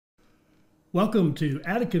Welcome to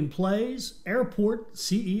Atticon Plays Airport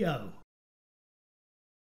CEO.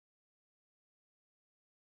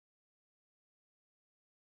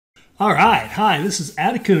 All right, hi, this is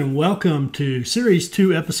Atticon and welcome to Series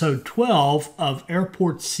 2, Episode 12 of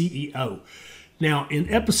Airport CEO. Now,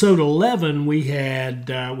 in Episode 11, we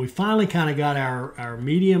finally kind of got our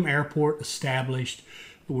medium airport established.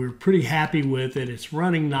 We're pretty happy with it. It's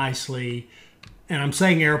running nicely. And I'm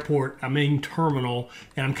saying airport, I mean terminal.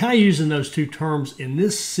 And I'm kind of using those two terms in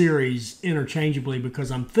this series interchangeably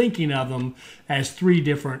because I'm thinking of them as three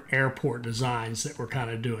different airport designs that we're kind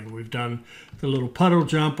of doing. We've done the little puddle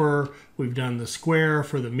jumper. We've done the square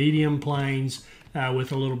for the medium planes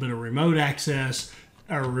with a little bit of remote access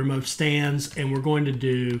or remote stands. And we're going to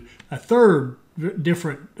do a third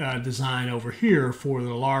different design over here for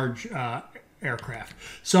the large aircraft.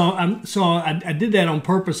 So I did that on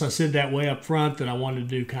purpose. I said that way up front that I wanted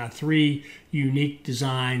to do kind of three unique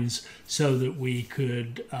designs so that we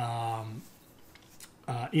could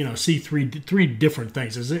see three different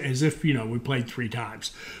things as if we played three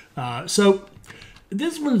times. So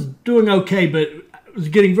this one's doing okay, but I was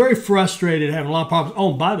getting very frustrated, having a lot of problems.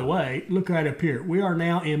 Oh, by the way, look right up here. We are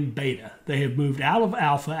now in beta. They have moved out of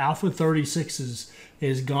alpha. Alpha 36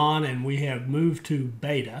 is gone, and we have moved to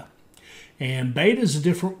beta. And beta is a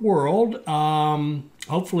different world,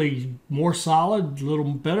 hopefully more solid, a little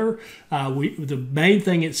better. The main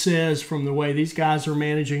thing it says from the way these guys are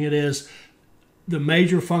managing it is the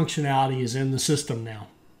major functionality is in the system now.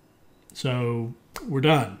 So we're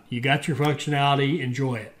done. You got your functionality,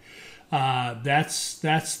 enjoy it.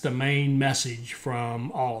 That's the main message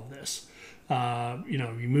from all of this.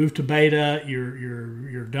 You move to beta,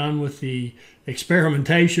 you're done with the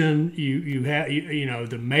experimentation. You have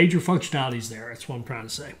the major functionalities there. That's what I'm trying to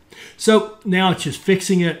say. So now it's just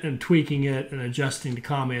fixing it and tweaking it and adjusting the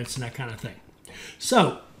comments and that kind of thing.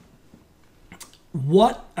 So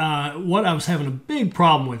what I was having a big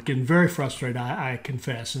problem with, getting very frustrated, I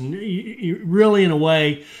confess. And you really, in a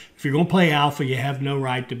way, if you're going to play alpha, you have no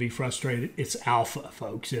right to be frustrated. It's alpha,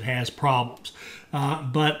 folks. It has problems.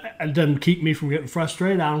 But it doesn't keep me from getting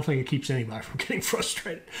frustrated. I don't think it keeps anybody from getting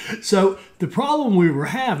frustrated. So the problem we were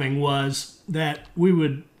having was that we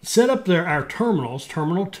would set up our terminals,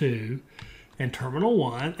 Terminal 2 and Terminal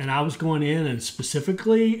 1, and I was going in and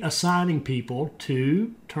specifically assigning people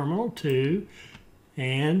to Terminal 2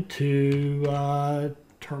 and to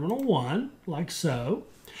Terminal 1, like so.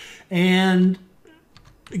 And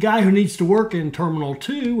the guy who needs to work in Terminal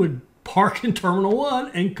 2 would park in Terminal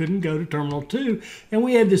 1 and couldn't go to Terminal 2. And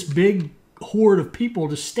we had this big horde of people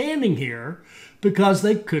just standing here because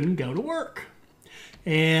they couldn't go to work.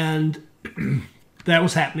 And that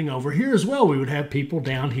was happening over here as well. We would have people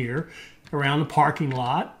down here around the parking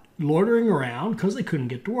lot loitering around because they couldn't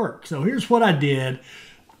get to work. So here's what I did.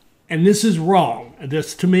 And this is wrong.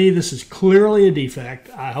 To me, this is clearly a defect.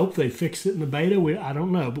 I hope they fixed it in the beta. I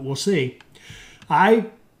don't know, but we'll see. I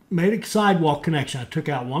made a sidewalk connection. I took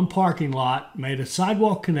out one parking lot, made a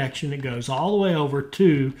sidewalk connection that goes all the way over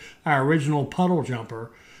to our original puddle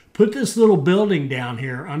jumper, put this little building down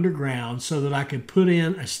here underground so that I could put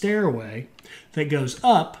in a stairway that goes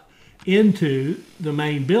up into the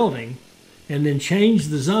main building, and then change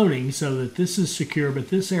the zoning so that this is secure, but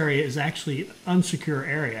this area is actually an unsecure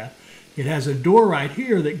area. It has a door right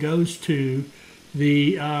here that goes to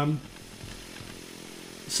the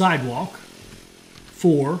sidewalk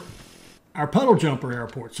for our puddle jumper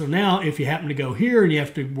airport. So now if you happen to go here and you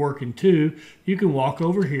have to work in 2, you can walk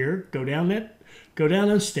over here, go down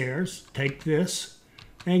those stairs, take this,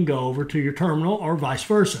 and go over to your terminal or vice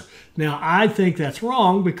versa. Now, I think that's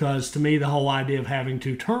wrong because to me, the whole idea of having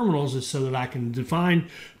 2 terminals is so that I can define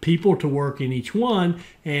people to work in each one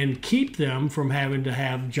and keep them from having to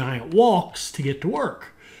have giant walks to get to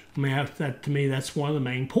work. I mean, to me, that's one of the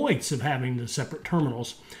main points of having the separate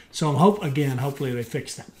terminals. So hopefully they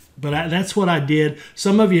fix that. But that's what I did.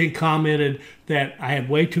 Some of you had commented that I had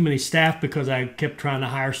way too many staff because I kept trying to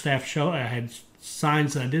hire staff. I had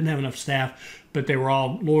signs that I didn't have enough staff, but they were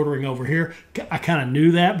all loitering over here. I kind of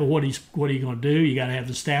knew that, but what are you going to do? You got to have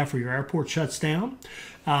the staff or your airport shuts down.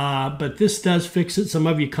 But this does fix it. Some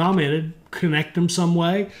of you commented, connect them some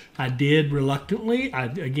way. I did reluctantly.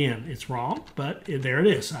 Again, it's wrong, but there it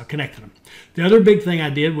is. I connected them. The other big thing I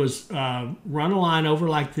did was run a line over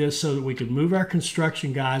like this so that we could move our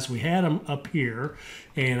construction guys. We had them up here,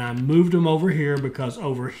 and I moved them over here because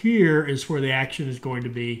over here is where the action is going to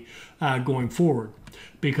be going forward,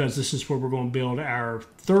 because this is where we're going to build our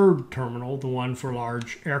third terminal, the one for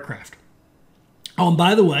large aircraft. Oh, and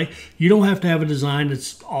by the way, you don't have to have a design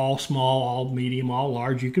that's all small, all medium, all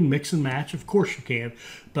large. You can mix and match. Of course you can.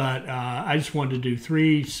 But I just wanted to do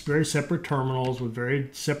 3 very separate terminals with very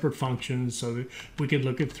separate functions so that we could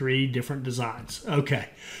look at 3 different designs. Okay,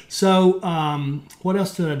 so what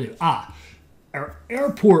else did I do? Our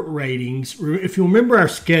airport ratings. If you remember our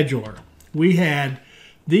scheduler, we had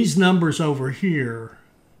these numbers over here,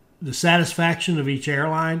 the satisfaction of each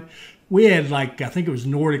airline. We had like, I think it was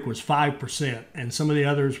Nordic was 5%, and some of the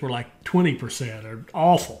others were like 20% or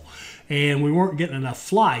awful. And we weren't getting enough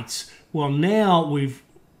flights. Well, now we've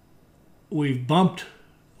bumped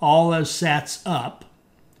all those sats up.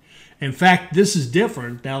 In fact, this is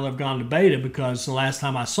different now that I've gone to beta, because the last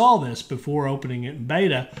time I saw this before opening it in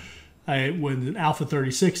beta, with Alpha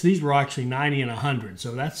 36, these were actually 90 and 100.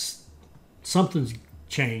 So that's, something's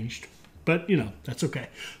changed. But, you know, that's okay.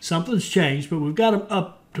 Something's changed, but we've got them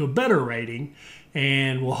up to a better rating,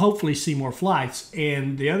 and we'll hopefully see more flights.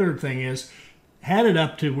 And the other thing is, had it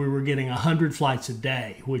up to we were getting 100 flights a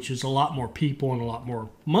day, which is a lot more people and a lot more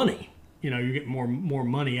money. You know, you get more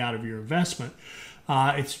money out of your investment.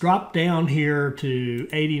 It's dropped down here to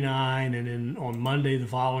 89, and then on Monday the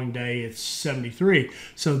following day it's 73.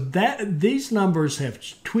 So that these numbers have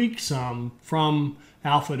tweaked some from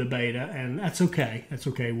alpha to beta, and that's okay. That's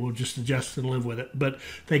okay. We'll just adjust and live with it. But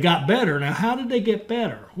they got better. Now, how did they get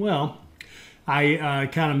better? Well, I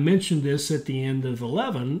kind of mentioned this at the end of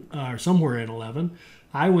 11, or somewhere in 11.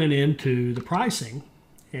 I went into the pricing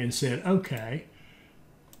and said, okay.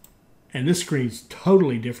 And this screen's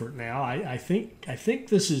totally different now. I think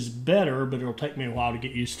this is better, but it'll take me a while to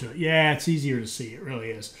get used to it. Yeah, it's easier to see. It really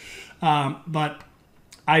is. But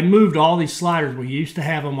I moved all these sliders. We used to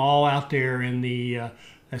have them all out there in the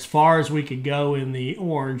as far as we could go in the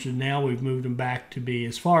orange, and now we've moved them back to be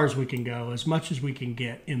as far as we can go, as much as we can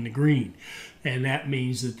get in the green. And that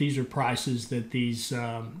means that these are prices that these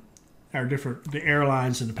are different. The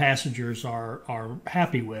airlines and the passengers are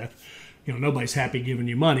happy with. You know, nobody's happy giving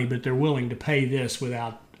you money, but they're willing to pay this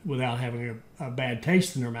without having a bad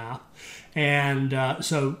taste in their mouth. And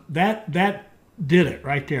so that did it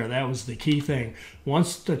right there. That was the key thing.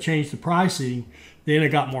 Once I changed the pricing, then I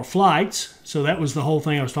got more flights. So that was the whole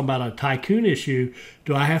thing I was talking about, a tycoon issue.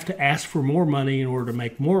 Do I have to ask for more money in order to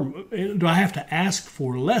make more? Do I have to ask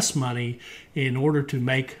for less money in order to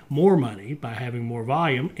make more money by having more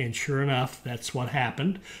volume? And sure enough, that's what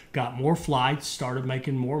happened. Got more flights, started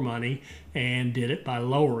making more money, and did it by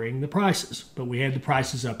lowering the prices. But we had the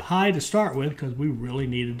prices up high to start with because we really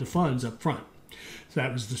needed the funds up front. So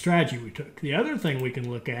that was the strategy we took. The other thing we can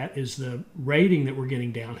look at is the rating that we're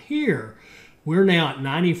getting down here. We're now at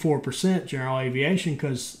 94% general aviation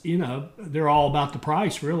because, you know, they're all about the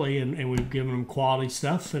price, really, and we've given them quality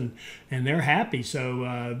stuff, and they're happy.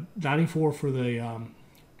 So 94 for the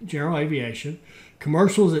general aviation.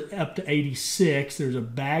 Commercials up to 86. There's a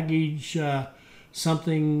baggage,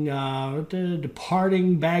 departing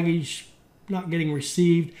baggage not getting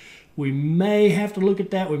received. We may have to look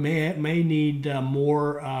at that. We may need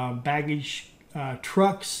more baggage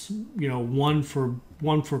trucks, you know, one for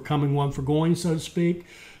coming, one for going, so to speak.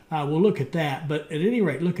 We'll look at that. But at any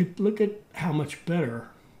rate, look at how much better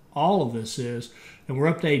all of this is. And we're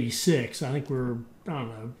up to 86. I think we're, I don't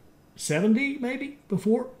know, 70 maybe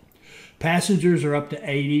before. Passengers are up to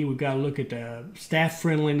 80. We've got to look at the staff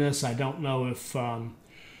friendliness. I don't know if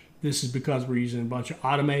this is because we're using a bunch of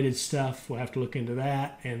automated stuff. We'll have to look into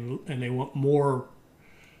that. And they want more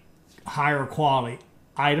higher quality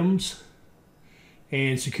items.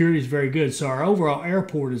 And security is very good. So our overall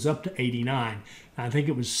airport is up to 89. I think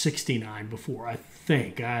it was 69 before, I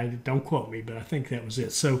think. Don't quote me, but I think that was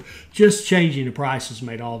it. So just changing the prices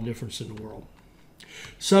made all the difference in the world.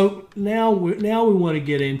 So now we want to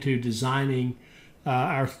get into designing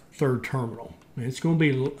our third terminal. And it's going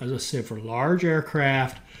to be, as I said, for large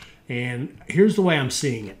aircraft. And here's the way I'm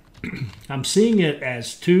seeing it. I'm seeing it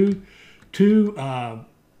as two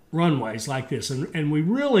runways like this. And we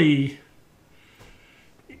really...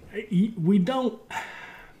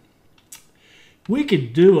 We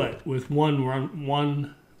could do it with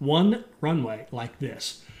one runway like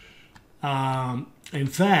this. In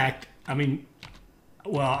fact, I mean,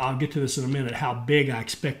 well, I'll get to this in a minute, how big I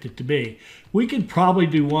expect it to be. We could probably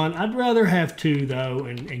do one. I'd rather have two, though,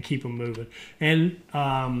 and keep them moving. And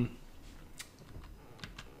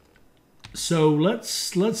so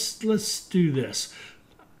let's do this.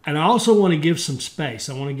 And I also want to give some space.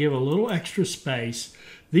 I want to give a little extra space.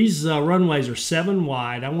 These runways are 7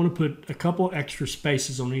 wide. I want to put a couple extra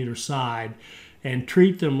spaces on either side and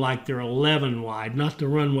treat them like they're 11 wide, not the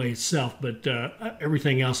runway itself, but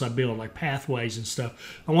everything else I build, like pathways and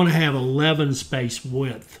stuff. I want to have 11 space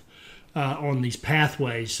width on these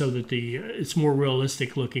pathways so that it's more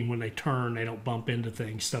realistic looking when they turn. They don't bump into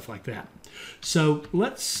things, stuff like that. So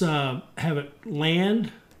let's have it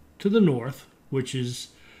land to the north, which is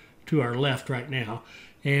to our left right now.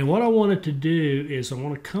 And what I want it to do is I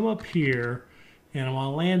want to come up here and I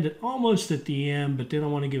want to land it almost at the end, but then I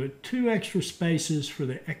want to give it 2 extra spaces for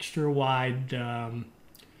the extra wide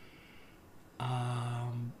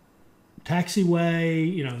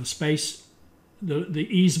taxiway, you know, the space, the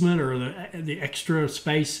easement or the extra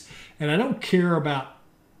space. And I don't care about,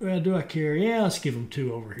 well, do I care? Yeah, let's give them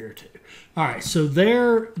 2 over here too. All right, so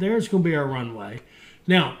there's going to be our runway.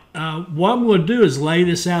 Now, what I'm going to do is lay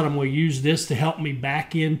this out. I'm going to use this to help me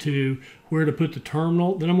back into where to put the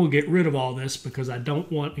terminal. Then I'm going to get rid of all this because I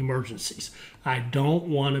don't want emergencies. I don't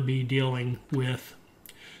want to be dealing with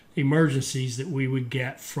emergencies that we would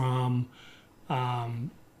get from, well,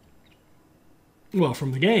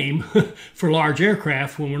 from the game for large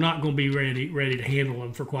aircraft when we're not going to be ready to handle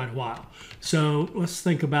them for quite a while. So let's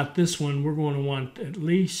think about this one. We're going to want at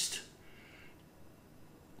least,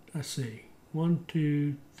 let's see, 1,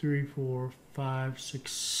 2, 3, 4, 5,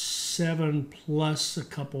 6, 7 plus a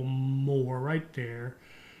couple more right there.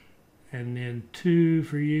 And then 2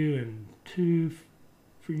 for you and 2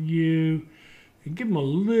 for you. And give them a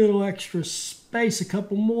little extra space, a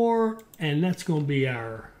couple more. And that's going to be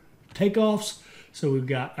our takeoffs. So we've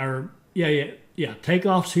got our,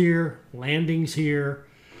 takeoffs here, landings here.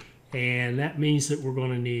 And that means that we're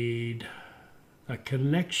going to need a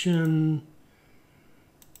connection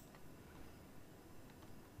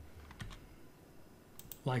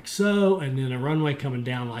like so, and then a runway coming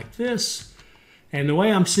down like this. And the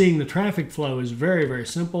way I'm seeing the traffic flow is very, very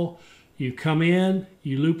simple. You come in,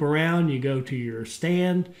 you loop around, you go to your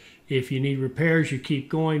stand. If you need repairs, you keep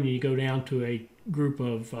going, and you go down to a group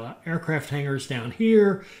of aircraft hangars down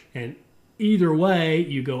here, and either way,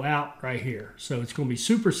 you go out right here. So it's going to be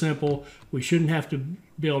super simple. We shouldn't have to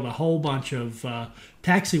build a whole bunch of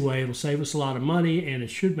taxiway. It'll save us a lot of money, and it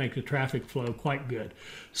should make the traffic flow quite good.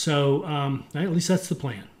 So at least that's the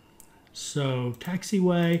plan. So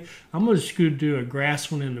taxiway, I'm just going to do a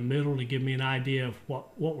grass one in the middle to give me an idea of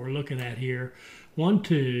what we're looking at here. 1,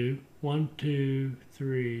 2, 1, 2,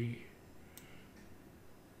 3.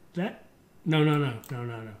 That, no.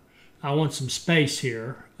 I want some space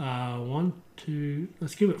here. 1, 2,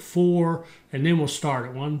 let's give it 4, and then we'll start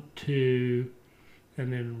at 1, 2,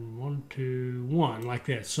 and then 1, 2, 1, like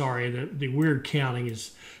that. Sorry, the weird counting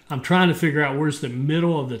is, I'm trying to figure out where's the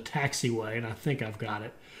middle of the taxiway, and I think I've got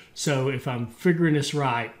it. So if I'm figuring this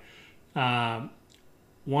right, 1,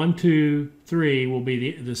 2, 3 will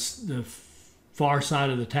be the far side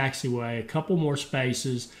of the taxiway, a couple more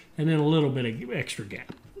spaces, and then a little bit of extra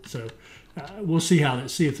gap. So we'll see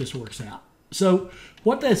if this works out. So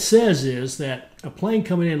what that says is that a plane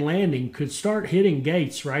coming in landing could start hitting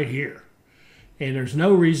gates right here. And there's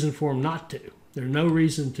no reason for them not to. There's no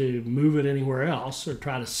reason to move it anywhere else or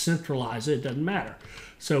try to centralize it. It doesn't matter.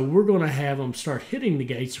 So we're going to have them start hitting the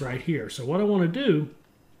gates right here. So what I want to do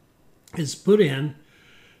is put in,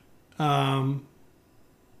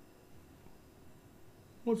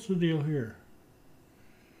 what's the deal here?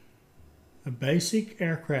 A basic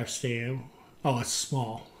aircraft stand. Oh, it's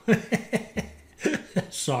small.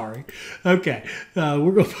 Sorry. Okay,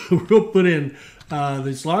 we're going to put in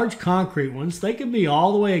these large concrete ones. They can be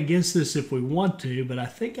all the way against this if we want to, but I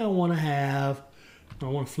think I want to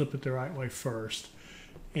flip it the right way first.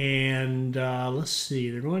 And let's see,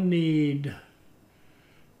 they're going to need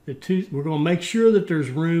the 2. We're going to make sure that there's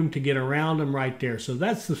room to get around them right there. So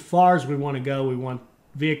that's as far as we want to go. We want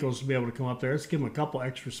vehicles to be able to come up there. Let's give them a couple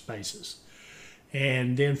extra spaces.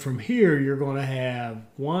 And then from here, you're going to have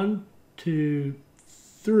 1, 2,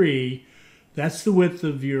 3. That's the width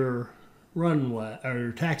of your runway or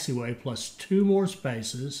your taxiway plus 2 more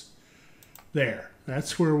spaces. There.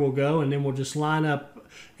 That's where we'll go, and then we'll just line up.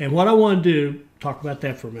 And what I want to do, talk about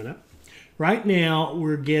that for a minute. Right now,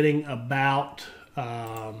 we're getting about,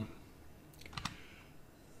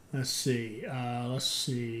 let's see,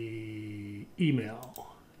 email.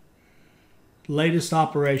 Latest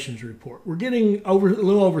operations report. We're getting a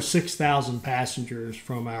little over 6,000 passengers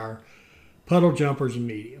from our puddle jumpers and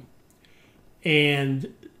medium.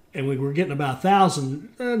 And we were getting about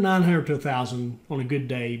 900 to 1,000 on a good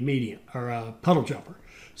day medium, or puddle jumper.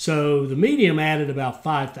 So the medium added about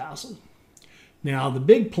 5,000. Now the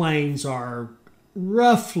big planes are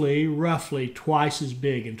roughly twice as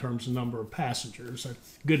big in terms of number of passengers.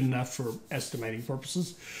 That's good enough for estimating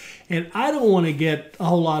purposes. And I don't want to get a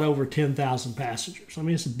whole lot over 10,000 passengers. I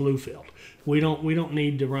mean, it's a Bluefield. We don't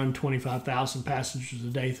need to run 25,000 passengers a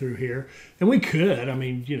day through here. And we could, I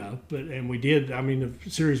mean, you know, and we did. I mean, the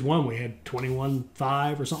Series 1, we had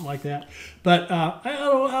 21.5 or something like that. But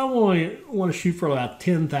I want to shoot for about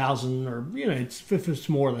 10,000, or, you know, if it's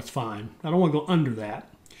more, that's fine. I don't want to go under that.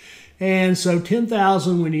 And so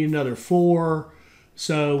 10,000, we need another 4.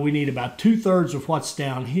 So we need about 2/3 of what's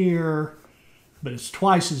down here, but it's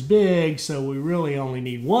twice as big. So we really only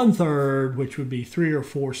need 1/3, which would be 3 or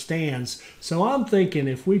 4 stands. So I'm thinking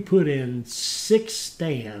if we put in 6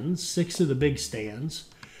 stands, 6 of the big stands,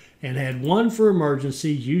 and had 1 for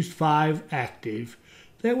emergency, used 5 active,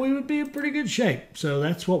 that we would be in pretty good shape. So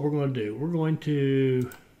that's what we're going to do. We're going to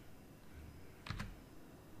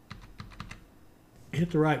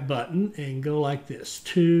hit the right button and go like this.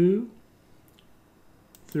 2,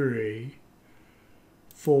 3,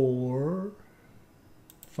 4,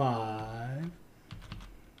 5.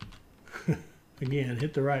 Again,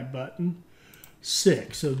 hit the right button.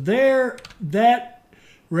 6. So there, that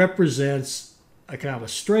represents a kind of a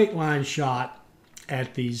straight line shot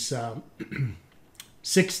at these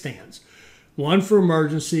 6 stands. 1 for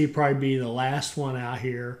emergency, probably be the last one out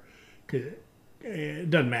here. It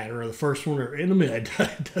doesn't matter, or the first one or in the mid,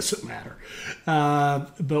 it doesn't matter.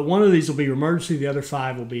 But one of these will be emergency, the other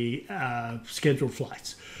 5 will be scheduled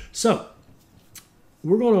flights. So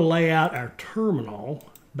we're going to lay out our terminal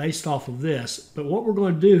based off of this, but what we're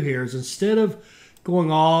going to do here is, instead of going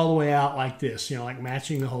all the way out like this, you know, like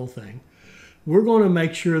matching the whole thing, we're going to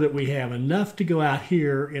make sure that we have enough to go out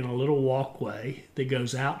here in a little walkway that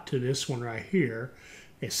goes out to this one right here.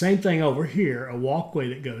 And same thing over here, a walkway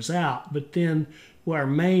that goes out, but then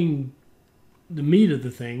the meat of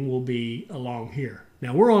the thing will be along here.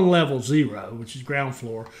 Now we're on level 0, which is ground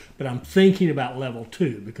floor, but I'm thinking about level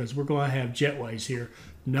 2 because we're going to have jetways here.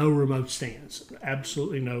 No remote stands,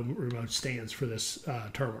 absolutely no remote stands for this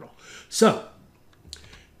terminal. So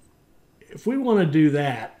if we want to do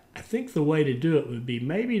that, I think the way to do it would be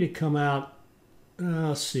maybe to come out,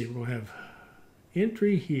 let's see, we're going to have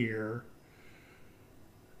entry here.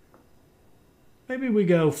 Maybe we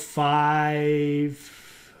go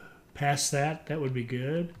 5 past that. That would be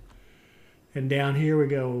good. And down here we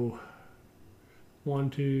go 1,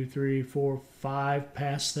 2, 3, 4, 5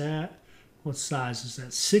 past that. What size is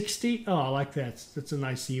that? 60? Oh, I like that. That's a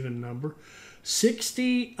nice even number.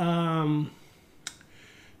 60. Now,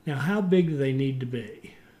 how big do they need to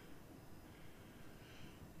be?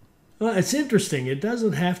 Well, it's interesting. It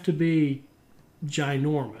doesn't have to be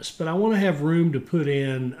ginormous, but I want to have room to put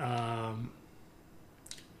in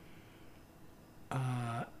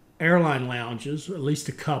airline lounges, at least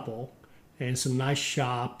a couple, and some nice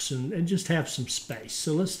shops, and just have some space.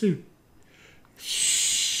 So let's do,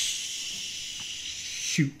 shoot,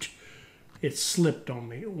 it slipped on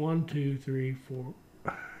me. 1, 2, 3, 4,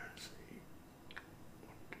 let's see.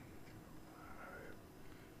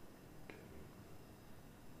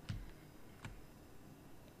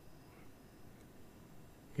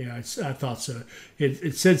 1, 2, 3. Yeah, I thought so.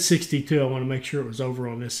 It said 62. I want to make sure it was over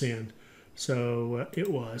on this end. So it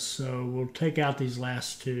was. So we'll take out these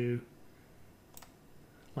last 2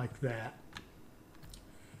 like that.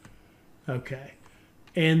 Okay.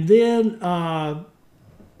 And then,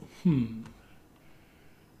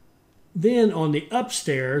 then on the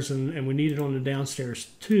upstairs, and we need it on the downstairs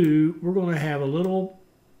too, we're going to have a little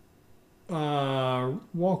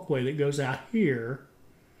walkway that goes out here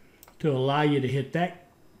to allow you to hit that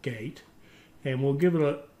gate. And we'll give it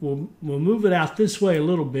a, we'll move it out this way a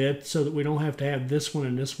little bit so that we don't have to have this one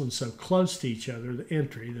and this one so close to each other, the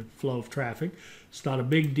entry, the flow of traffic. It's not a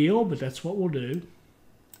big deal, but that's what we'll do.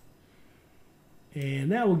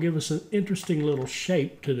 And that will give us an interesting little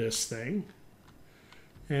shape to this thing.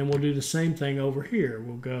 And we'll do the same thing over here.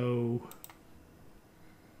 We'll go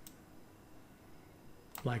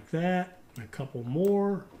like that, and a couple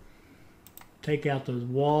more. Take out those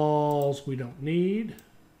walls we don't need.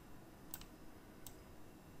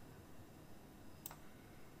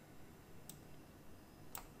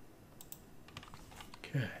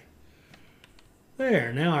 Okay.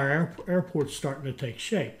 There, now our airport's starting to take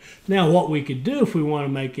shape. Now what we could do if we want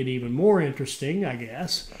to make it even more interesting, I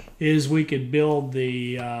guess, is we could build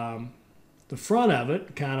the front of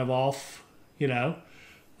it kind of off, you know,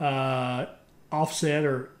 offset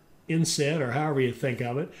or inset or however you think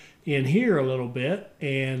of it, in here a little bit.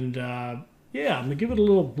 And yeah, I'm going to give it a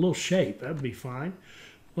little shape. That'd be fine.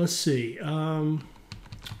 Let's see. Man,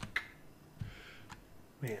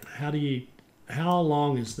 how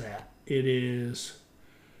long is that? it is,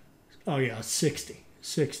 oh yeah, 60.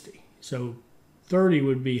 So 30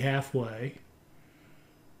 would be halfway.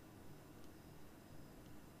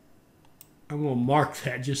 I'm going to mark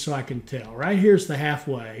that just so I can tell. Right here's the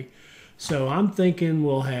halfway. So I'm thinking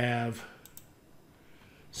we'll have,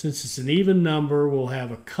 since it's an even number, we'll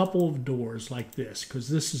have a couple of doors like this, because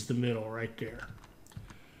this is the middle right there.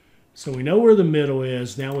 So we know where the middle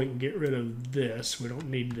is. Now we can get rid of this. We don't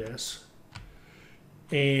need this.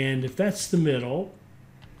 And if that's the middle,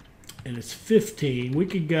 and it's 15, we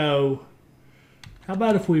could go, how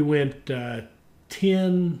about if we went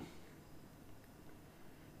 10?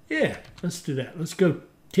 Yeah, let's do that. Let's go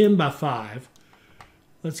 10 by 5.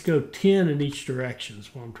 Let's go 10 in each direction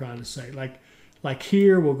is what I'm trying to say. Like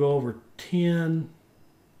here, we'll go over 10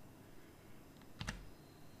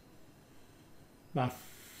 by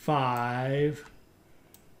 5.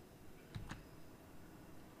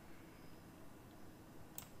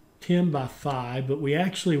 By 5, but we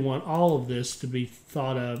actually want all of this to be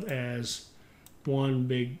thought of as one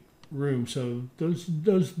big room. So those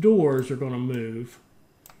doors are going to move.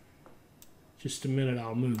 Just a minute,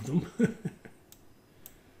 I'll move them.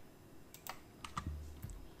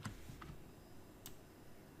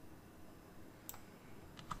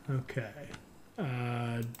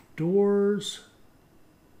 Okay. Doors.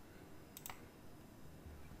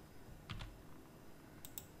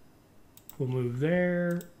 We'll move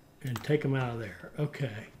there and take them out of there.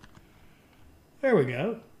 Okay. There we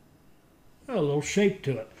go. Oh, a little shape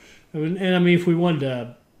to it. And I mean, if we wanted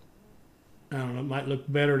to, I don't know, it might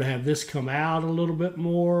look better to have this come out a little bit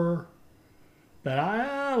more. But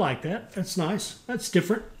I like that. That's nice. That's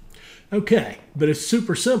different. Okay, but it's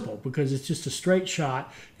super simple because it's just a straight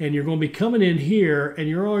shot, and you're going to be coming in here, and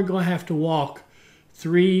you're only going to have to walk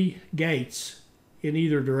 3 gates in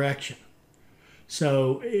either direction.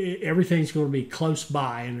 So everything's going to be close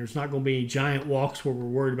by, and there's not going to be any giant walks where we're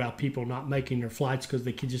worried about people not making their flights because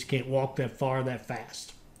they just can't walk that far that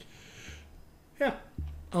fast. Yeah,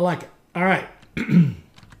 I like it. All right.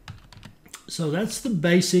 So that's the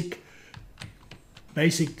basic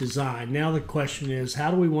design. Now the question is,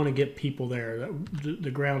 how do we want to get people there,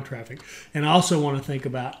 the ground traffic? And I also want to think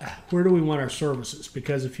about where do we want our services,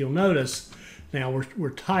 because if you'll notice, now we're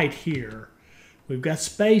tight here. We've got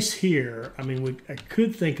space here. I mean, I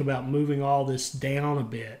could think about moving all this down a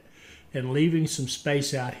bit and leaving some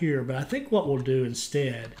space out here, but I think what we'll do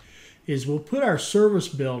instead is we'll put our service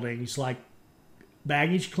buildings like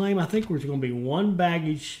baggage claim. I think there's going to be 1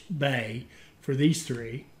 baggage bay for these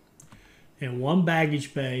 3 and 1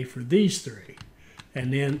 baggage bay for these 3.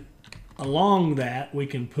 And then along that, we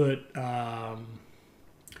can put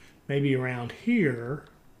maybe around here,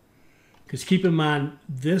 because keep in mind,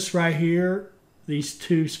 this right here, these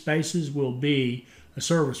 2 spaces will be a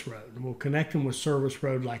service road. And we'll connect them with service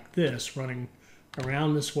road like this, running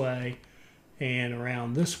around this way and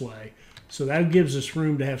around this way. So that gives us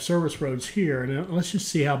room to have service roads here. And let's just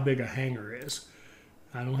see how big a hangar is.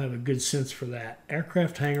 I don't have a good sense for that.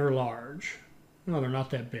 Aircraft hangar large. No, they're not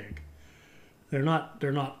that big. They're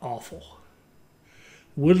not awful.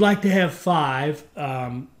 Would like to have 5,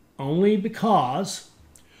 only because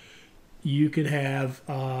you could have,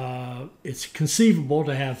 it's conceivable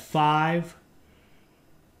to have 5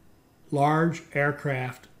 large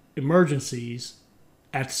aircraft emergencies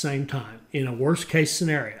at the same time in a worst case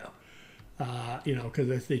scenario. You know,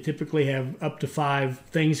 because they typically have up to 5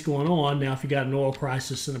 things going on. Now, if you got an oil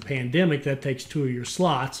crisis and a pandemic, that takes 2 of your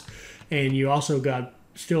slots. And you also got,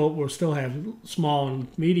 we'll still have small and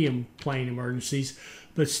medium plane emergencies.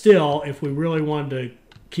 But still, if we really wanted to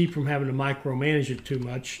keep from having to micromanage it too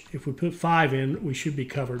much, if we put 5 in, we should be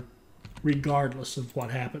covered regardless of what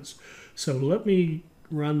happens. So let me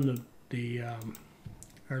run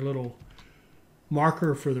our little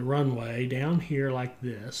marker for the runway down here like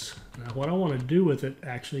this. Now what I want to do with it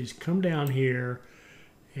actually is come down here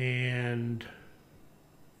and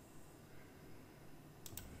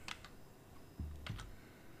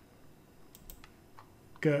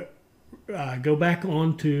go back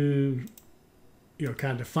onto, you know,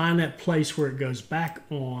 kind of find that place where it goes back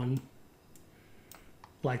on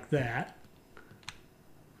like that.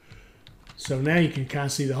 So now you can kind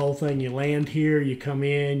of see the whole thing. You land here, you come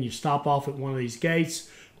in, you stop off at one of these gates.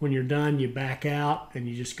 When you're done, you back out and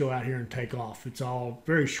you just go out here and take off. It's all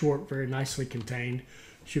very short, very nicely contained.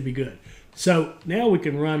 Should be good. So now we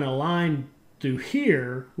can run a line through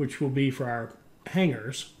here, which will be for our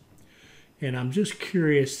hangars. And I'm just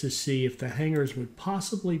curious to see if the hangars would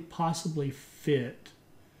possibly fit.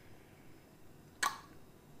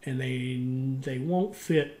 And they won't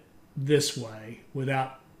fit this way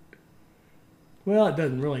without Well, it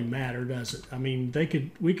doesn't really matter, does it? I mean,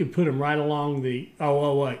 we could put them right along the.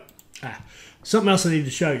 Oh, wait. Something else I need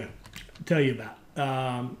to show you, tell you about.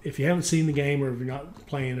 If you haven't seen the game or if you're not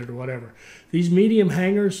playing it or whatever, these medium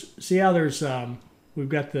hangars. See how there's we've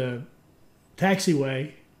got the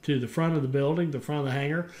taxiway to the front of the building, the front of the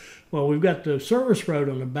hangar. Well, we've got the service road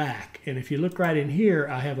on the back, and if you look right in here,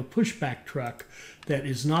 I have a pushback truck that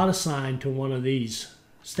is not assigned to one of these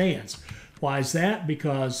stands. Why is that?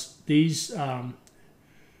 Because these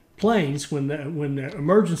planes, when the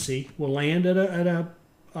emergency will land at a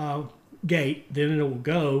gate, then it will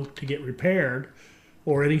go to get repaired,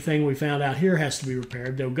 or anything we found out here has to be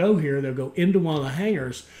repaired. They'll go here, they'll go into one of the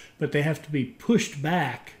hangars, but they have to be pushed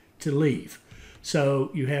back to leave. So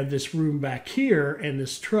you have this room back here and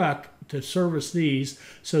this truck to service these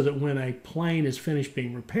so that when a plane is finished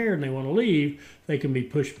being repaired and they want to leave, they can be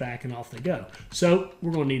pushed back and off they go. So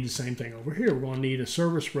we're going to need the same thing over here. We're going to need a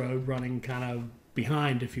service road running kind of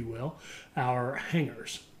behind, if you will, our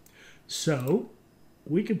hangars. So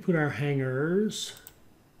we could put our hangars,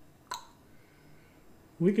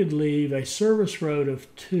 we could leave a service road of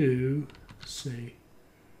 2, let's see,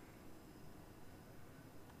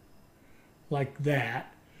 like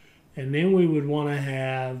that, and then we would want to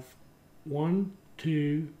have 1,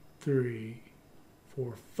 2, 3,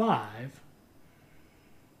 4, 5.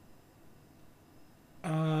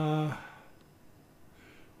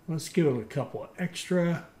 Let's give it a couple of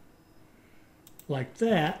extra, like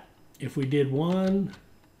that. If we did 1,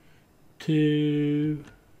 2,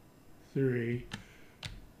 3,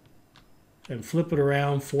 and flip it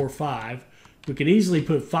around 4, 5. We could easily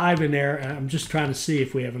put 5 in there. I'm just trying to see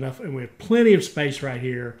if we have enough, and we have plenty of space right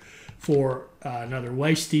here for another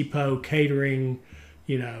waste depot, catering,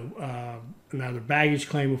 you know, another baggage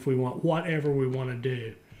claim if we want, whatever we want to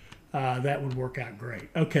do. That would work out great.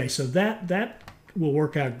 Okay, so that will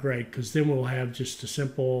work out great, because then we'll have just a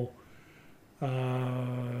simple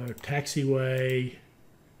taxiway.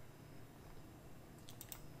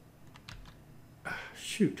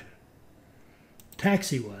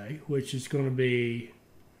 Taxiway, which is going to be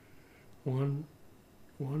 1,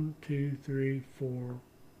 2, 3, 4,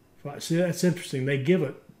 5. See, that's interesting. They give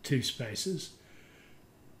it 2 spaces.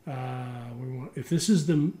 If this is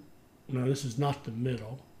no, this is not the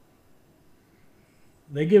middle.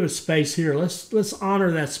 They give us space here. Let's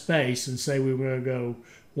honor that space and say we're going to go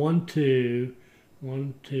 1, 2,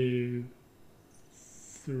 1, 2,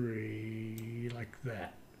 3, like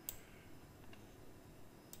that.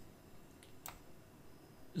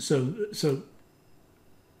 So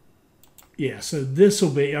yeah, so this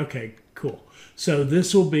will be, okay, cool. So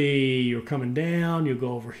this will be, you're coming down, you'll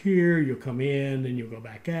go over here, you'll come in, then you'll go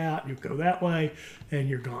back out, you'll go that way, and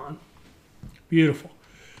you're gone. Beautiful.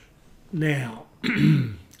 Now,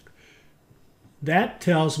 that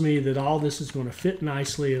tells me that all this is going to fit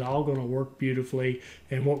nicely, it's all going to work beautifully,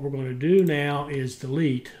 and what we're going to do now is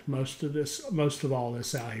delete most of all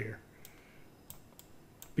this out here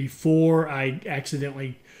before I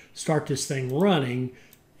accidentally start this thing running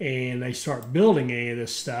and they start building any of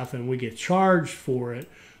this stuff and we get charged for it,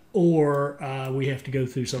 or we have to go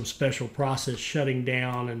through some special process shutting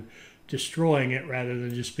down and destroying it rather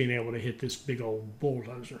than just being able to hit this big old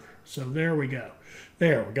bulldozer. So there we go.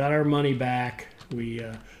 There, we got our money back. We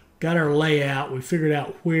got our layout. We figured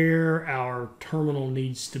out where our terminal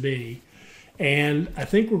needs to be. And I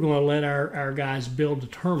think we're going to let our guys build the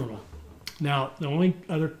terminal. Now, the only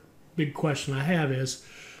other big question I have is,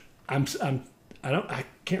 I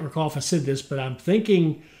can't recall if I said this, but I'm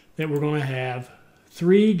thinking that we're going to have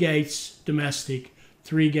 3 gates domestic,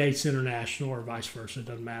 3 gates international, or vice versa, it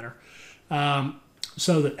doesn't matter.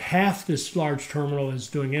 So that half this large terminal is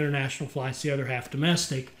doing international flights, the other half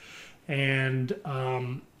domestic. And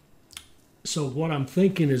so what I'm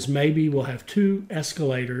thinking is maybe we'll have 2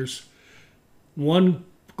 escalators, one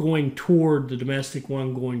going toward the domestic,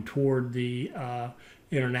 one going toward the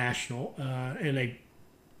international, and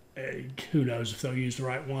who knows if they'll use the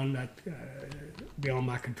right one. That beyond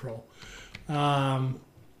my control. Let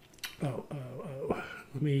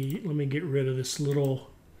me get rid of this little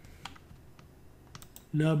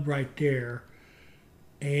nub right there,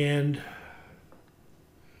 and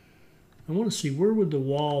I want to see where would the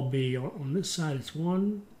wall be on this side. It's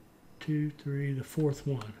 1, 2, 3, the 4th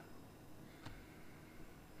one.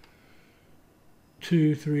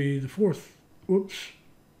 2, 3, the 4th. Whoops.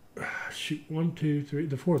 Shoot, 1, 2, 3,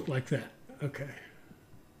 the 4th, like that. Okay.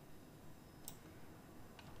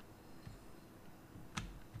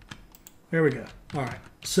 There we go. All right.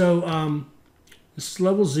 So this is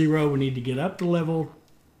level 0. We need to get up to level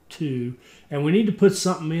 2, and we need to put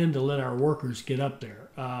something in to let our workers get up there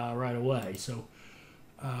right away. So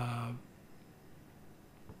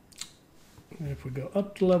And if we go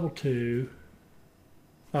up to level 2,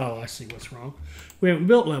 oh, I see what's wrong. We haven't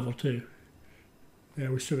built level 2. Yeah,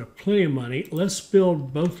 we still got plenty of money. Let's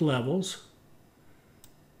build both levels.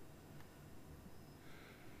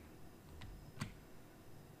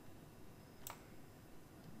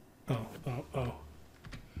 Oh.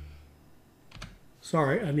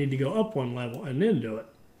 Sorry, I need to go up one level and then do it.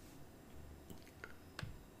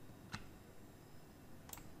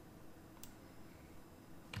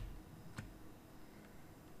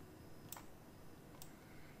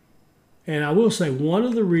 And I will say one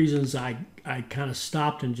of the reasons I kind of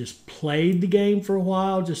stopped and just played the game for a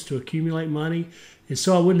while just to accumulate money is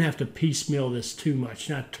so I wouldn't have to piecemeal this too much.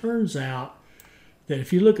 Now, it turns out that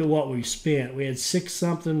if you look at what we spent, we had 6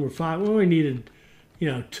 something, we're 5, we only needed, you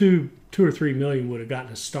know, 2 or 3 million would have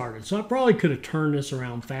gotten us started. So I probably could have turned this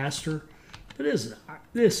around faster, but this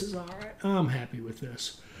is all right. I'm happy with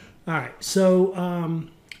this. All right, so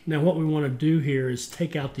now what we want to do here is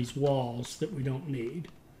take out these walls that we don't need.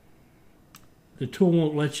 The tool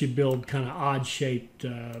won't let you build kind of odd-shaped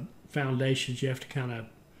foundations. You have to kind of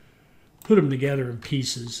put them together in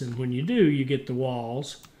pieces, and when you do, you get the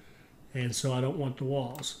walls. And so I don't want the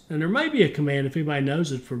walls. And there may be a command, if anybody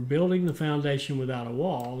knows it, for building the foundation without a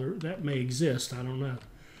wall. That may exist. I don't know.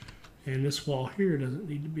 And this wall here doesn't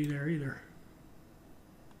need to be there either.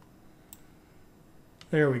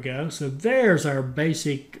 There we go. So there's our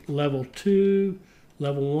basic level 2.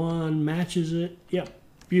 Level 1 matches it. Yep,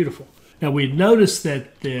 beautiful. Now, we noticed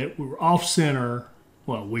that we were off-center.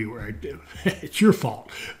 Well, it's your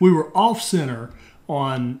fault. We were off-center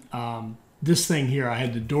on this thing here. I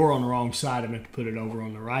had the door on the wrong side. I meant to put it over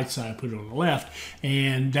on the right side. I put it on the left,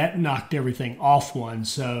 and that knocked everything off one.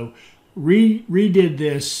 So redid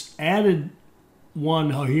this, added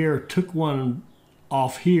one here, took one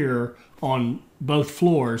off here on both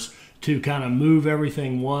floors to kind of move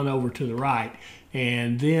everything one over to the right,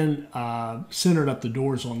 and then centered up the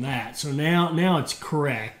doors on that. So now it's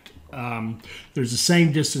correct. There's the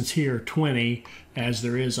same distance here, 20, as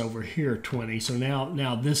there is over here, 20. So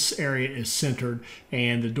now this area is centered,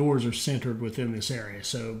 and the doors are centered within this area.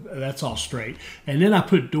 So that's all straight. And then I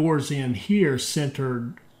put doors in here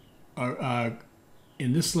centered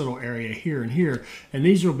in this little area here and here. And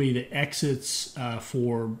these will be the exits this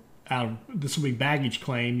will be baggage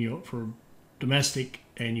claim, for domestic,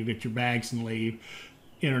 and you get your bags and leave.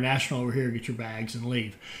 International over here, get your bags and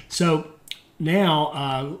leave. So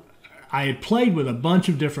now I had played with a bunch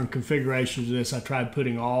of different configurations of this. I tried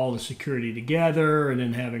putting all the security together and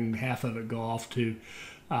then having half of it go off to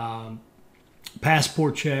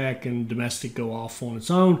passport check and domestic go off on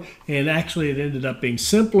its own. And actually it ended up being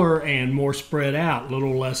simpler and more spread out, a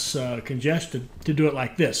little less congested to do it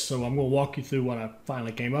like this. So I'm going to walk you through what I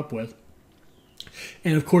finally came up with.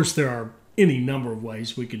 And of course there are any number of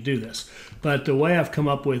ways we could do this. But the way I've come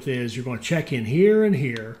up with is you're going to check in here and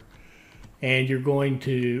here. And you're going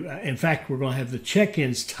to, in fact, we're going to have the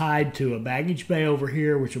check-ins tied to a baggage bay over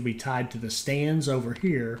here, which will be tied to the stands over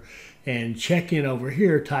here, and check-in over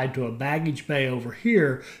here tied to a baggage bay over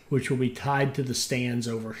here, which will be tied to the stands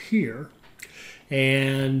over here.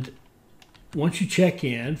 And once you check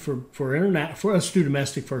in, for us to do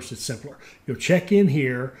domestic first, it's simpler. You'll check in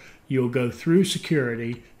here, you'll go through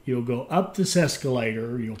security, you'll go up this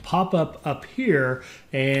escalator, you'll pop up here,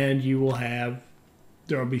 and you will have,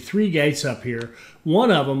 there will be 3 gates up here.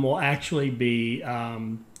 One of them will actually be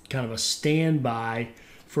kind of a standby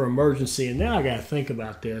for emergency. And now I got to think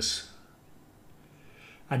about this.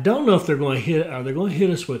 I don't know if they're going to hit. Are they going to hit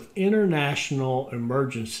us with international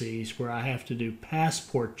emergencies where I have to do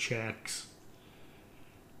passport checks?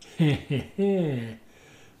 I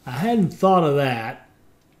hadn't thought of that.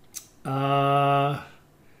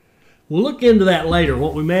 We'll look into that later.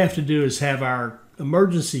 What we may have to do is have our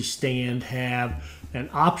emergency stand have an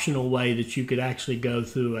optional way that you could actually go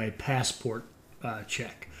through a passport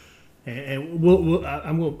check, and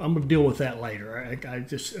I'm going to deal with that later.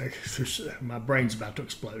 My brain's about to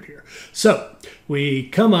explode here. So we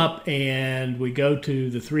come up and we go to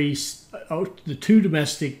the 2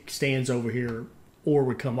 domestic stands over here, or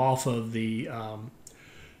we come off of the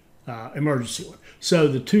emergency one. So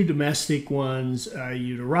the 2 domestic ones,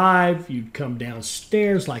 you'd arrive, you'd come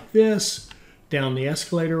downstairs like this, down the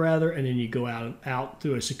escalator rather, and then you go out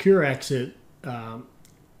through a secure exit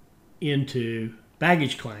into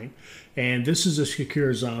baggage claim. And this is a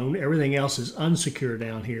secure zone. Everything else is unsecure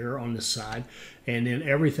down here on this side, and then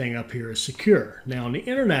everything up here is secure. Now on the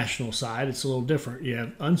international side, it's a little different. You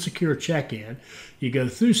have unsecure check-in. You go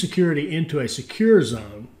through security into a secure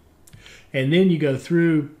zone, and then you go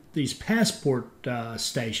through these passport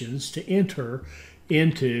stations to enter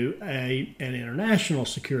into an international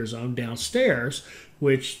secure zone downstairs,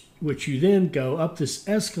 which you then go up this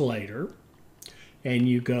escalator and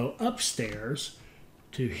you go upstairs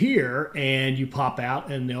to here, and you pop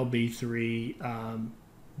out, and there'll be 3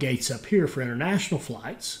 gates up here for international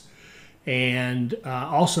flights. And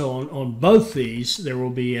also on both these, there will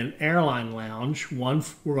be an airline lounge. We're going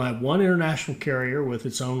to have one international carrier with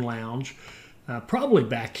its own lounge. Probably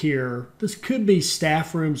back here. This could be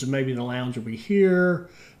staff rooms, and maybe the lounge will be here.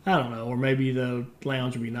 I don't know. Or maybe the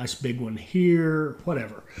lounge will be a nice big one here.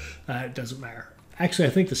 Whatever. It doesn't matter. Actually,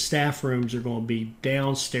 I think the staff rooms are going to be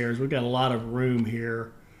downstairs. We've got a lot of room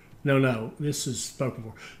here. No, this is spoken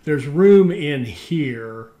for. There's room in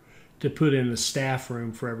here to put in the staff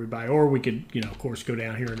room for everybody, or we could, of course, go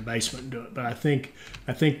down here in the basement and do it. But I think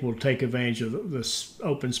we'll take advantage of this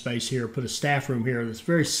open space here, put a staff room here that's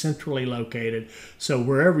very centrally located. So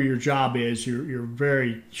wherever your job is, you're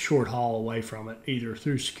very short haul away from it, either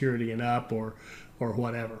through security and up or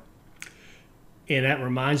whatever. And that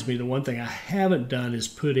reminds me, the one thing I haven't done is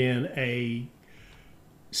put in a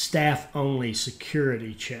staff-only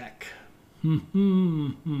security check.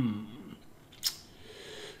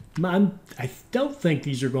 I don't think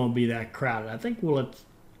these are going to be that crowded. I think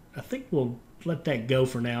we'll let that go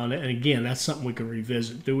for now. And again, that's something we can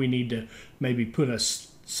revisit. Do we need to maybe put a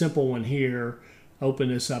simple one here, open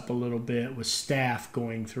this up a little bit with staff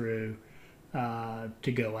going through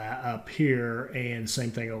to go up here, and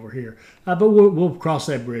same thing over here. But we'll cross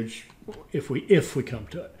that bridge if we come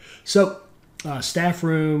to it. So staff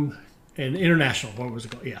room and international. What was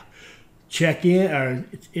it called? Yeah. Check in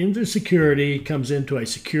into security, comes into a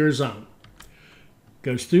secure zone,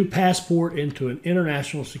 goes through passport into an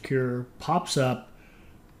international secure, pops up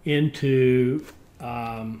into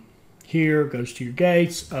here, goes to your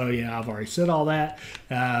gates. Oh yeah, I've already said all that.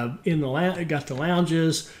 In the lounge, got the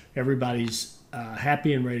lounges. Everybody's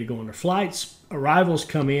happy and ready to go on their flights. Arrivals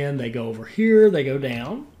come in. They go over here. They go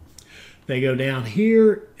down. They go down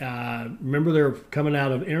here. Remember, they're coming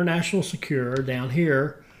out of international secure down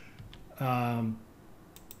here.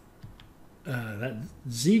 That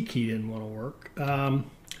Z key didn't want to work.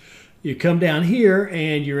 You come down here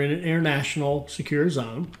and you're in an international secure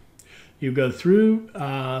zone. You go through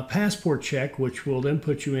passport check, which will then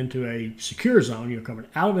put you into a secure zone. You're coming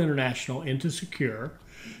out of international into secure,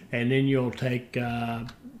 and then you'll take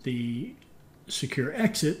the secure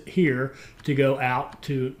exit here to go out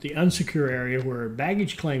to the unsecure area where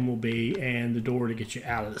baggage claim will be, and the door to get you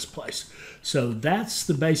out of this place. So that's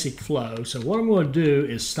the basic flow. So what I'm going to do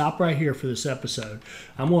is stop right here for this episode.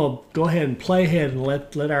 I'm going to go ahead and play ahead and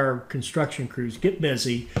let our construction crews get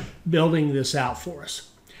busy building this out for us.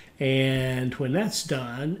 And when that's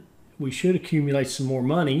done, we should accumulate some more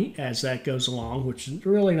money as that goes along, which is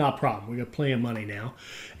really not a problem. We've got plenty of money now.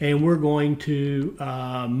 And we're going to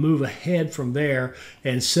move ahead from there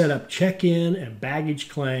and set up check-in and baggage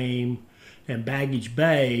claim and baggage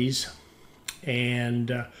bays,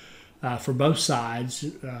 and for both sides,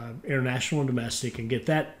 international and domestic, and get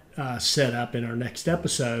that set up in our next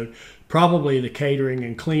episode. Probably the catering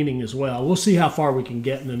and cleaning as well. We'll see how far we can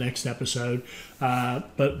get in the next episode.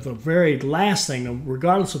 But the very last thing,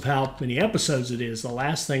 regardless of how many episodes it is, the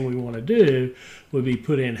last thing we want to do would be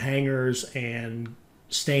put in hangars and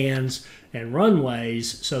stands and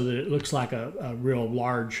runways so that it looks like a real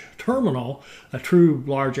large terminal, a true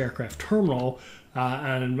large aircraft terminal.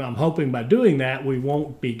 And I'm hoping by doing that, we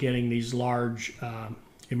won't be getting these large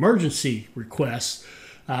emergency requests.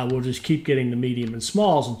 We'll just keep getting the medium and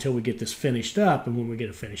smalls until we get this finished up. And when we get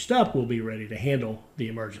it finished up, we'll be ready to handle the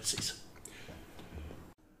emergencies.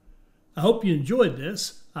 I hope you enjoyed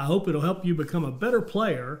this. I hope it'll help you become a better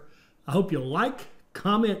player. I hope you'll like,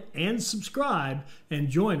 comment, and subscribe, and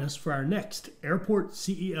join us for our next Airport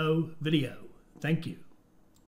CEO video. Thank you.